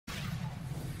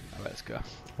Let's go.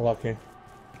 Lucky.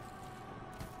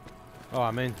 Oh,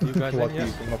 I'm in. You guys in Lucky yet?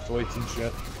 you can lift weights and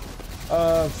shit.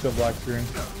 Still black screen.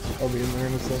 I'll be in there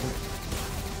in a second.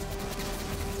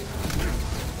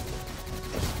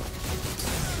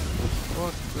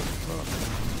 What the fuck?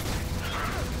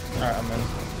 Alright, I'm in.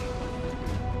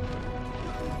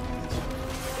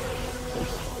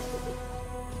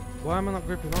 Why am I not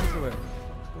gripping onto it?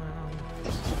 What's going on?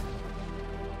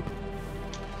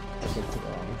 Click to the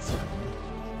wrong side.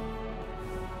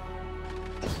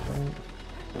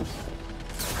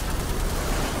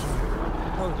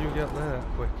 How did you get there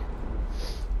quick?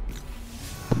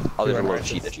 Oh, there's a Yeah, little right,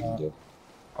 cheat that's that you can do.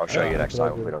 I'll show you next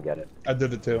time if we don't get it. I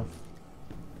did it too.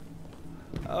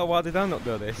 Oh, why did I not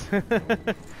do this?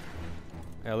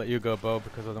 I'll let you go, Bo,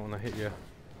 because I don't want to hit you.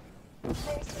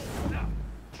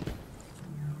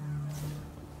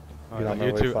 Alright,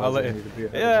 you two, I'll let you.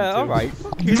 Yeah, alright.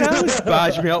 Fuck you now,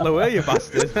 barge me out the way, you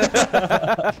bastard.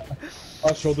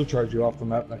 I'll shoulder charge you off the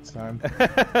map next time.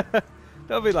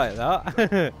 Don't be like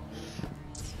that.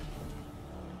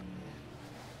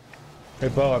 Hey,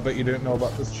 Bo, I bet you didn't know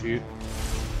about this cheat.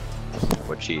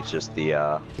 What cheat? Just the,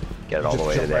 get it all the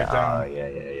way to jump there. right down. Oh,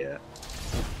 yeah.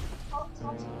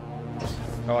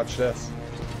 Now watch this.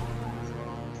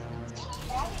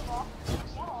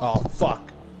 Oh,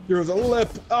 fuck. There was a lip.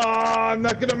 Ah, I'm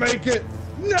not gonna make it.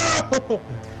 No!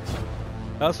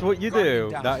 That's what you do.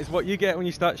 That is what you get when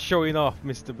you start showing off,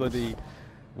 Mr. Bloody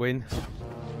Win.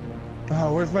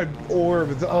 Oh, where's my orb?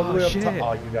 It's all the way up shit. top.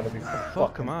 Oh, you gotta be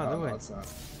Fuck, come on, do it.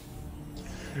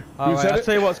 Alright, I'll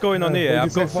tell you what's going on here.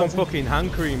 I've got some Fozzy? fucking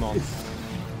hand cream on.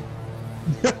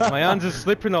 My hands are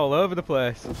slipping all over the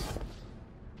place.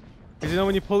 Because you know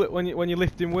when you pull it, when you're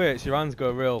lifting weights, your hands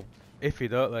go real iffy,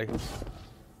 don't they?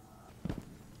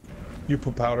 You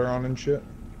put powder on and shit?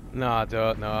 No, I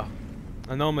don't. No.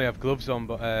 I normally have gloves on,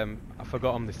 but I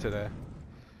forgot them this today.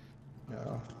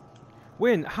 Yeah.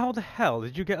 Win, how the hell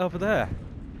did you get over there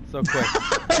so quick?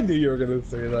 I knew you were gonna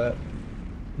say that.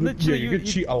 Literally, yeah, you can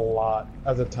cheat a lot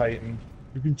as a Titan.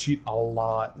 You can cheat a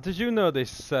lot. Did you know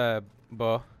this,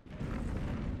 Bo?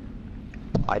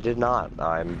 I did not.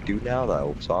 I'm due now,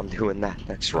 though, so I'm doing that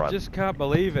next run. I just can't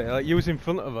believe it. Like, you was in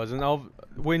front of us, and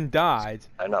Win died.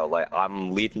 I know, like,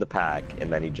 I'm leading the pack,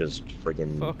 and then he just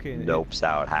friggin' nopes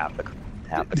out half the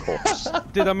course.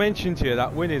 Did I mention to you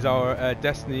that Win is our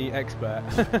Destiny expert?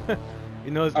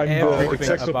 He knows I'm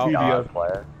everything about God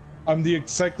player. I'm the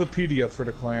encyclopedia for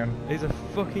the clan. He's a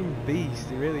fucking beast.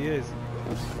 He really is.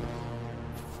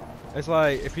 It's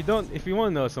like if you want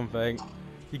to know something,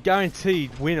 you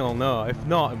guaranteed Win will know. If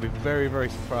not, it'll be very, very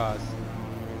surprised.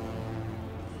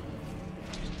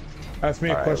 Ask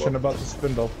me a question about the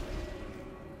spindle.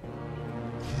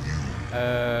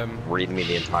 Read me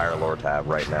the entire lore tab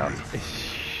right now.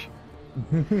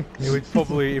 He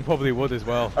probably would as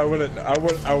well. I wouldn't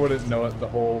know it the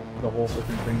whole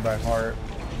freaking thing by heart,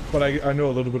 but I know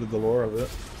a little bit of the lore of it.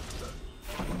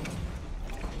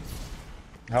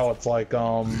 How it's like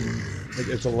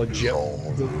it's a legit,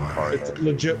 it's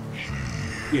legit.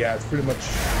 Yeah, it's pretty much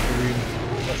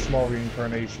a small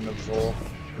reincarnation of Soul,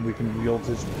 and we can wield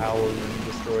his power and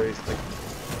destroy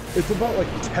things. It's about like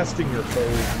testing your foes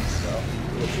and stuff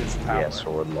with his power. Yeah,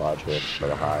 sword logic for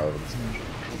the hive.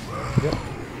 Yep.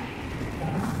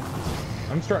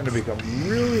 I'm starting to become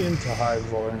really into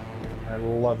hive lore. I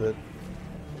love it.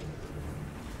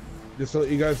 Just to let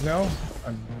you guys know,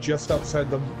 I'm just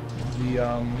outside the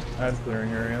ad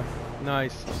clearing area.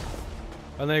 Nice.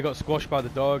 And then he got squashed by the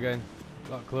door again.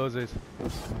 That closes.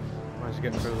 Managed to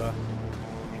get through there.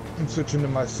 I'm switching to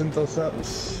my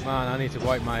Synthoceps. Man, I need to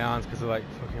wipe my hands because they're like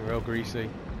fucking real greasy.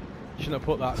 Shouldn't have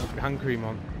put that hand cream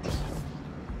on.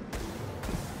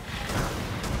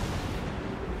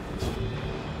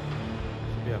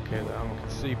 Should be okay there. I can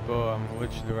see Bo, I'm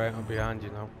literally right on behind you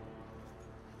now.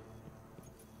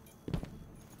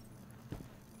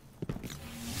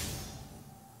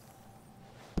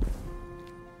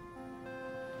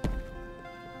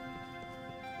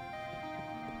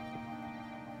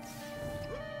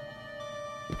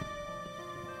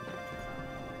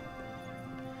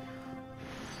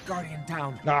 Guardian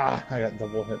down. Ah, I got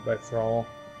double hit by Thrall.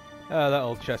 Ah, that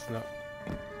old chestnut.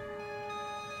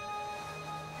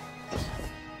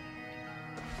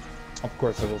 Of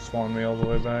course it'll spawn me all the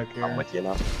way back here. I'm with you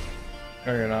now.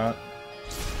 No, you're not.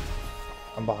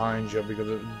 I'm behind you because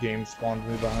the game spawned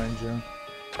me behind you.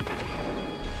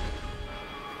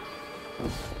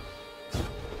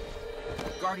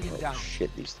 Guardian down.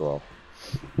 Shit, these Thrall.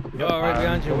 Yep, right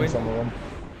behind you, Win. Some of them.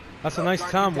 That's a nice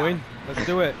time, Win. Let's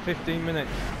do it. 15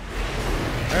 minutes.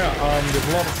 Yeah, there's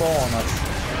a lot of fall on us.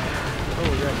 Oh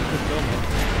yeah, we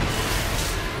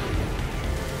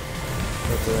could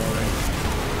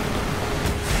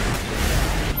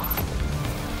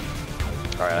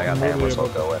Alright, I got hammer, so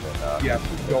I'll go in and yeah,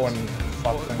 go and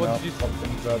fuck What did you fuck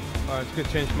things up. Alright, it's gonna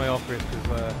change my office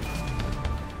because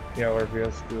Yeah, or if he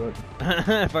has to do it.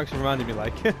 thanks for reminding me,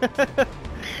 like.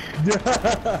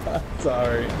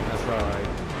 Sorry. That's alright.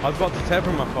 I was about to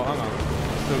taper my foot, hang on.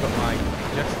 Still got my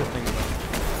jester thing though.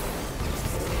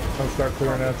 I'll start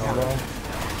clearing that as well.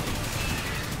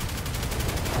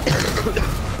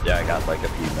 yeah, I got like a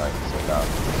few nights and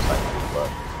but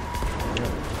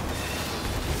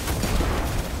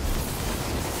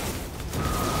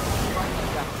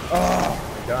oh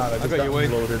my god, I just got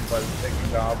loaded by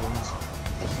taking goblins.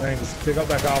 Man, just pick up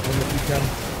that goblin if you can.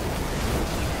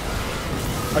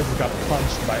 I just got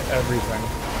punched by everything.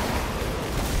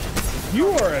 You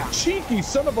are a cheeky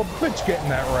son of a bitch getting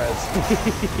that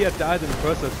res. Yeah, died in the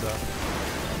process though.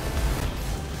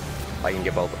 I can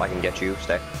get both. I can get you.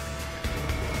 Stay.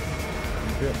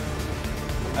 Yeah.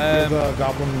 There's a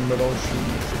goblin in the middle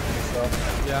shooting stuff.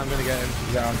 Yeah, I'm gonna get him.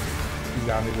 He's down. He's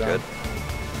down. He's down. Good.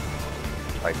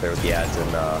 Right there with the ads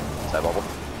in side bubble.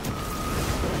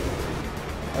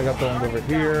 I got the one over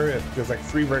here. There's like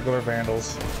 3 regular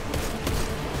vandals.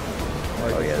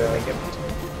 Right, oh yeah, they make it.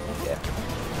 Yeah.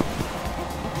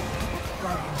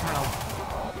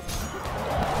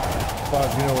 Bob,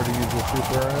 you know where to use your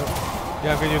super at?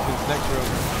 Yeah, I'm gonna use this next room.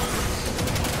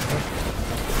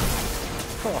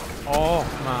 Oh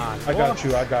man. I got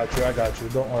you, I got you, I got you.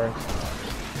 Don't worry.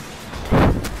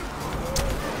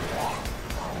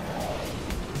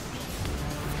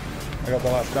 I got the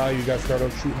last guy. You guys start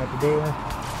out shooting at the door.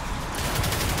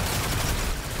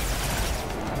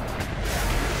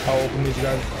 I'll open these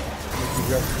guys. Make these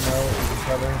guys come out. We can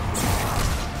cover.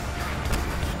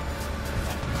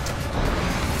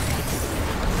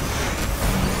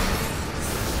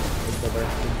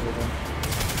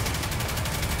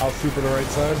 I'll super the right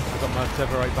side. I got my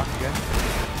server right back again.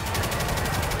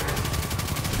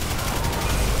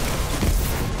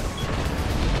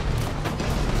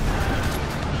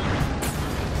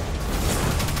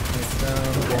 Next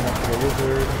down, going up to the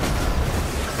wizard.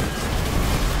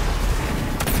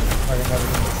 I can have it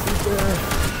in the super.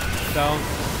 Down.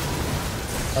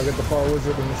 I'll get the far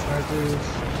wizard and the snipers.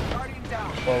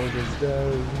 Far wizard's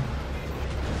dead.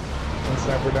 One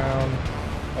sniper down.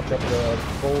 I'll drop the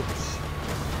bolts.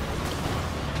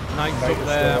 Knight's up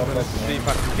there, I'm gonna see if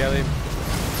I can get him.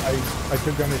 I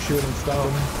took down his shield and stunned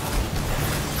him.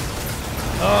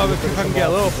 Oh, if I can get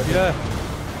up, yeah.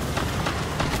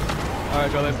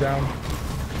 Alright, got him. Down.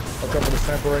 I'll cover the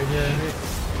sniper right here.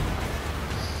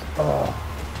 Oh.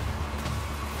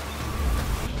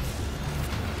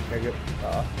 I get,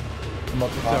 I'm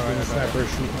up top and the sniper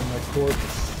shooting on my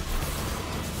corpse.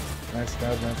 Nice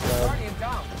stab, nice stab.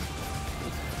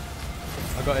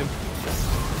 I got him.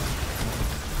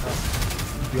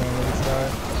 Dealing with this guy.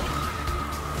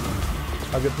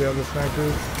 I'll get the other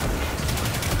snipers.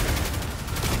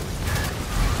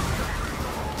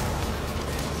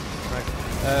 Right.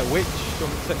 Witch.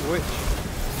 Don't take the witch.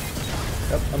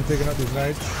 Yep, I'm taking out these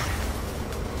knights.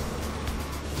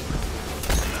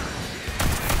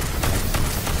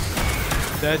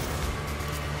 Dead.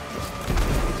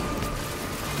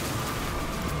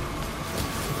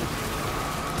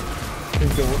 I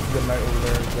think the knight over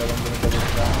there is dead. I'm gonna double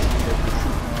down and get the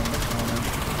shooting on the corner.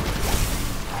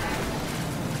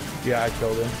 Yeah, I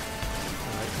killed him.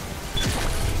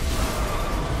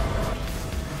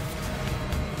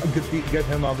 I'll get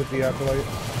him, I'll get the acolyte.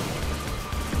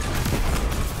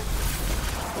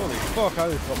 Holy fuck, I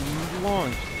just got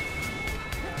launched.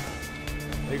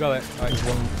 You got it. Right.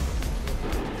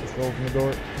 Let's go open the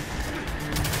door.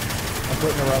 I'm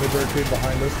putting a rally barricade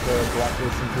behind us to block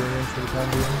those Centurions for the time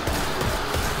being.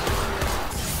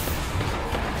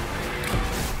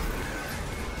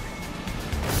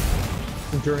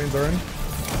 Centurions are in.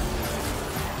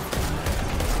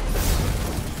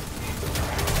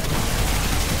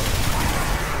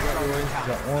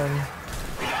 Got one.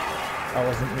 That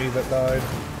wasn't me that died.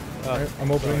 Right,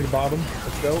 I'm opening the bottom.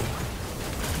 Let's go.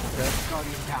 Okay.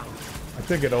 I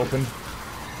think it opened.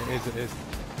 It is.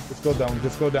 Just go down.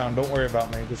 Just go down. Don't worry about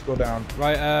me. Just go down.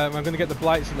 Right, I'm gonna get the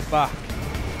blights in the back.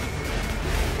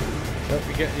 Yep.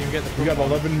 You can get the. You got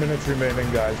 11 minutes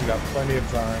remaining, guys. You got plenty of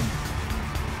time.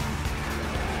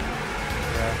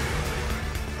 Yeah.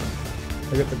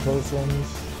 I get the close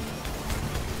ones.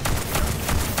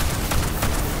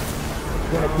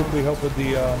 I'm gonna quickly help with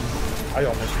the. I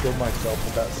almost killed myself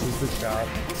with that super shot.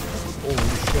 Holy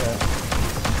shit.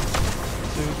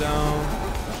 2 down.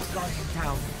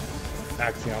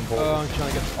 Axion bolt. Oh, I'm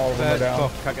trying to get the all of them are down.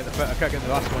 I can't get the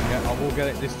last one yet. I will get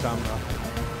it this time though.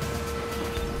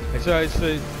 It's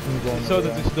so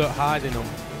that they start hiding them.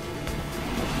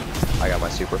 I got my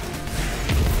super.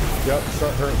 Yep,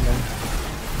 start hurting them.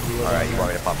 Alright, you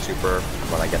want me to pop super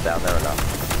when I get down there or not?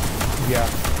 Yeah.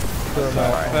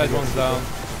 Alright. Third one's down.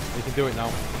 You can do it now.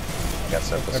 I got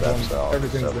simple steps, so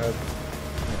everything's dead.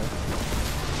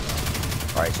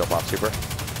 Alright, so pop super?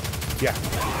 Yeah.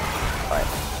 Alright.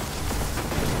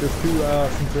 There's two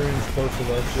Centurions close to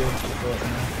us here.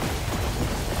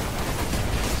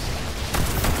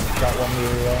 Got one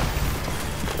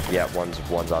really Yeah,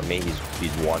 one's on me.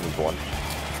 He's one.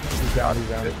 He's down, he's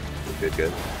down.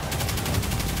 Good.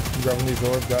 I'm grabbing these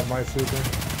orbs, got my super.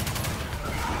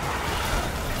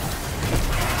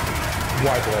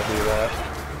 Why did I do that?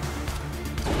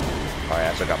 Alright,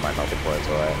 I still got my melting points,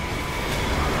 alright.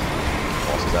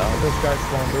 Boss is out. This guy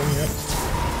spawned in, yep.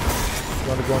 You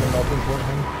want to go in and melting point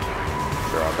him?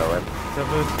 Sure, I'll go in.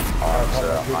 Alright,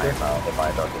 so I am out if I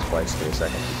don't displace. Give me a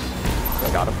second. I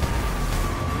got him.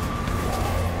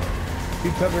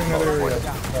 Keep covering that area.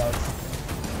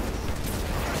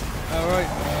 Alright,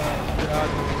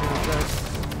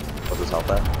 What's his health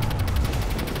at?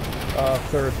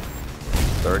 Third.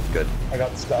 Third, good. I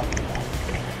got stuck.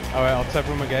 alright, I'll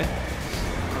tether him again.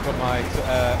 I've got my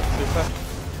super.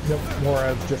 Yep,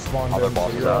 Morad's just spawned Other in.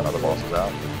 boss is out, other boss is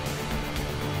out.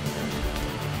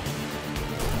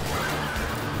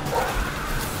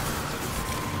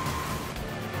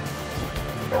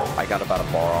 I got about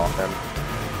a bar off him.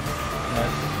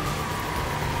 Nice.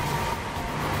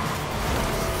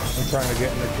 I'm trying to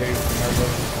get in the cave and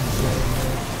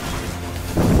everybody's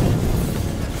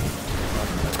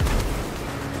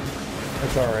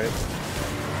It's alright.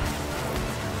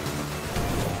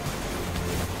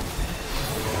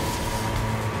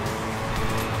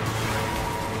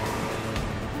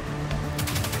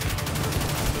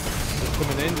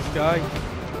 Coming in, this guy.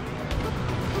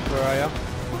 Where I am.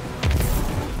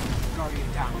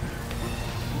 Guardian down.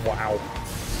 Wow.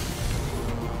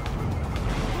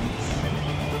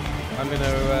 I'm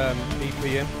gonna EP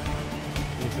him.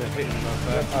 He's hitting him up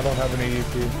there. I don't have any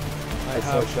EP. I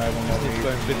have. Just need to go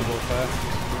invisible first.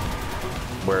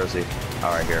 Where is he?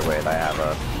 Alright, here, wait, I have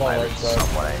a Right side.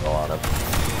 somewhat angle on him.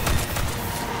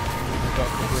 I've got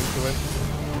to bring to him.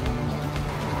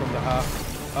 From the half.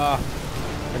 Ah,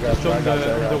 I got just you, I under, got you, I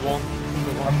got under you. one.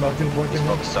 I'm melting pointing He's him.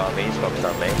 focused on me, he's focused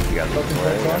on me. You got Melting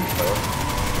points on.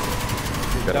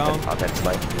 Good, Down. I'll hit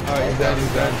tonight. Alright, he's dead,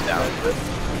 he's dead. Down, good.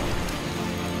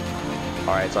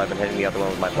 Alright, so I've been hitting the other one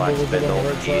with my black Over spindle. on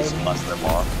the right He's side. less than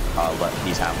more.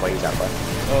 He's halfway.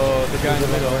 Oh, the guy in the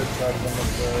On the middle. right side, on the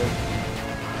side.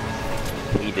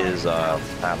 Heat is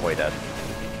halfway dead.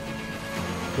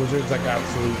 Wizard's like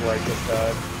absolute right just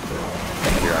died.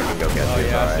 Here, I can go get Oh you.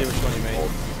 yeah, I Alright. see which one you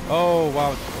mean. Oh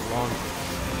wow, it's wrong.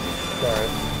 Sorry.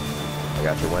 I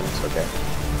got your wins, okay.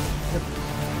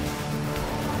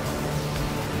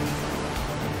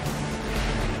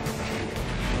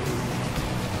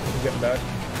 I'm getting back.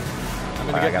 I'm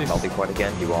gonna Alright, I get got this melting point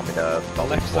again. You want me to the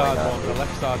left side one, the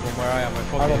left side one where I am.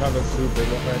 I don't have a super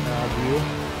right now, do you?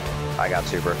 I got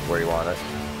super. Where you want it?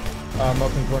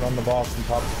 Melting point on the boss and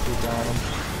pop the super on him.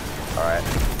 Alright.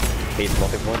 He's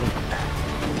melting point.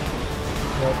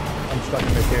 Yep. I'm stuck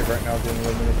in the cave right now doing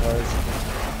limited fires.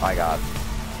 I got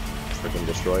freaking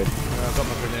destroyed. I've got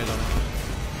my grenade on.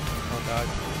 Oh god.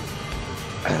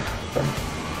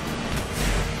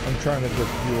 I'm trying to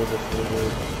just fuel this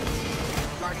wizard.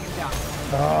 Guardian down.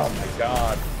 Oh my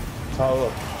god.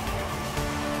 Tower.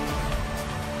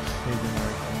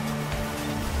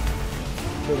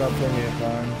 Still got plenty of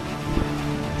time.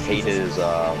 Hate is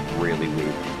really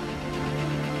weak.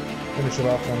 Finish it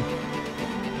off then.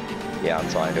 Yeah, I'm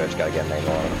trying to. I just gotta get an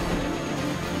angle on him.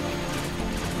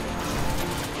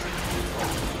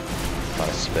 Not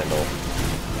a spindle.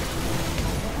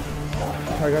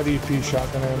 I got EP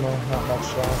shotgun ammo, not much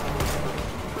shot.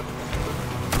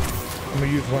 I'm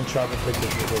gonna use one shot to pick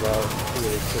this wizard out. It's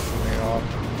really pissing me off.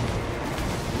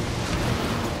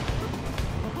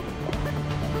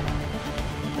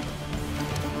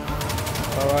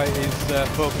 Alright, he's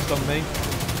focused on me.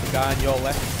 The guy on your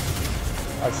left.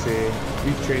 I see.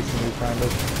 He's chasing me, kind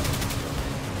of.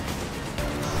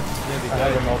 Nearly I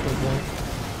have a dead. melting point.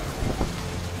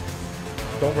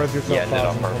 Don't res yourself Yeah, did fast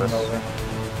on and purpose. coming over.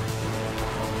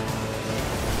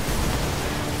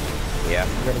 Yeah.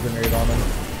 I got a grenade on him.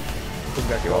 I think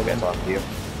that You won't killed get him. off you.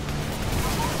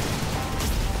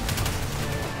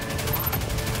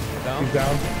 Down. He's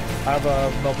down. I have a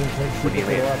melting point What super do you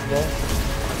for the mean? last ball.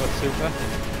 I've got super.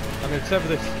 I'm gonna sever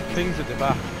this things at the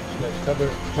back. Yeah, cover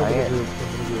the Alright. group,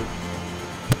 cover the group.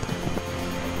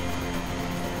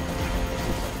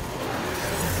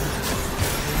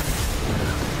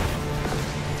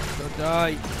 Go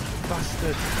Die,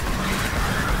 bastard.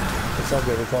 It's all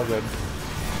good, it's all good.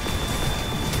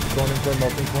 Going in for a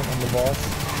melting point on the boss.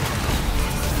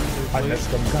 I missed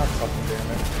him. God fucking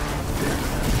damn it.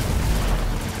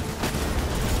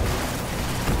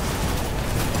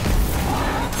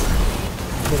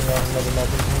 Putting on another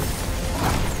melting point.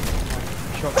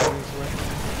 Shotgun this way.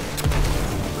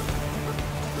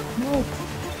 No.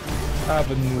 I have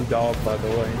a new dog, by the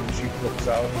way, and she flips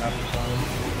out half the time.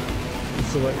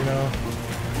 Just to let you know.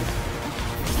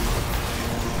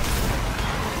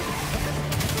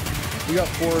 We got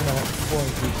 4 and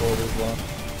 3/4 left.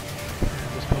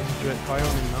 Just concentrate fire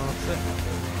on him now, that's it.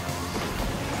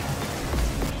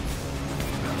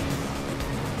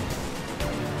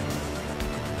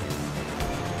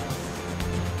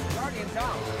 Guardian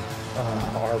down.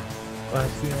 Our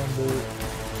Axion bolt.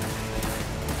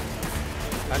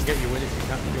 I can get you with it if you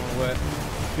can't, if you want to wait.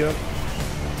 Yep.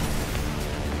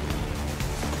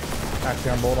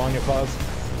 Axion bolt on your Fozz.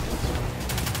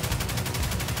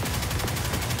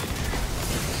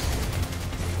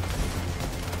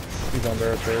 He's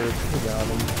under a third. We got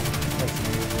him. That's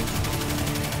amazing.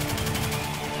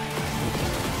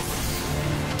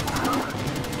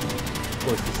 Of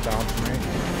course, he stomped me.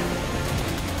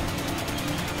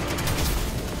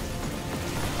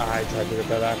 I tried to get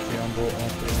that Axion bolt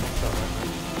off the inside.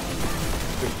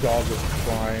 This dog is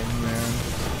crying, man.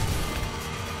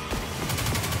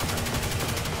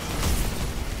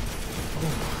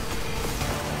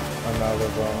 I'm out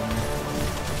of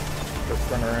first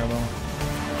runner ammo.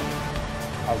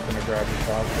 I was gonna grab your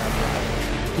shotgun.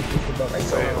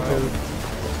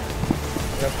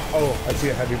 Yep. Oh, I see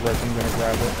a heavy brick. I'm gonna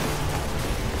grab it.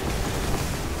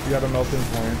 You got a melting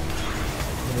point.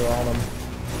 You're on him.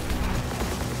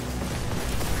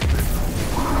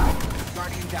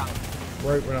 Guardian down.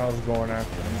 Right when I was going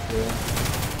after him, too.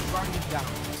 Guardian down.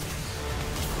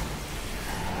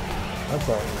 That's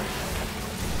alright.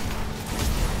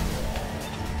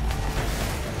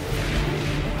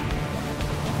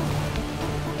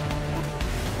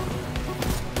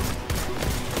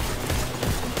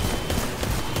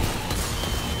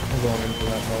 Going into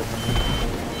that melting.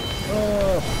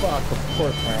 Oh fuck, of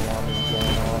course my alarm is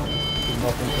going off. There's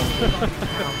nothing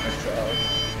from myself.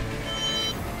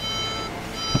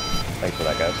 Thanks for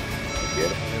that, guys.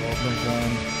 Good.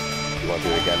 You want to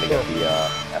do it again to get the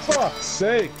Fuck's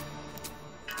sake!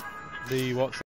 The what's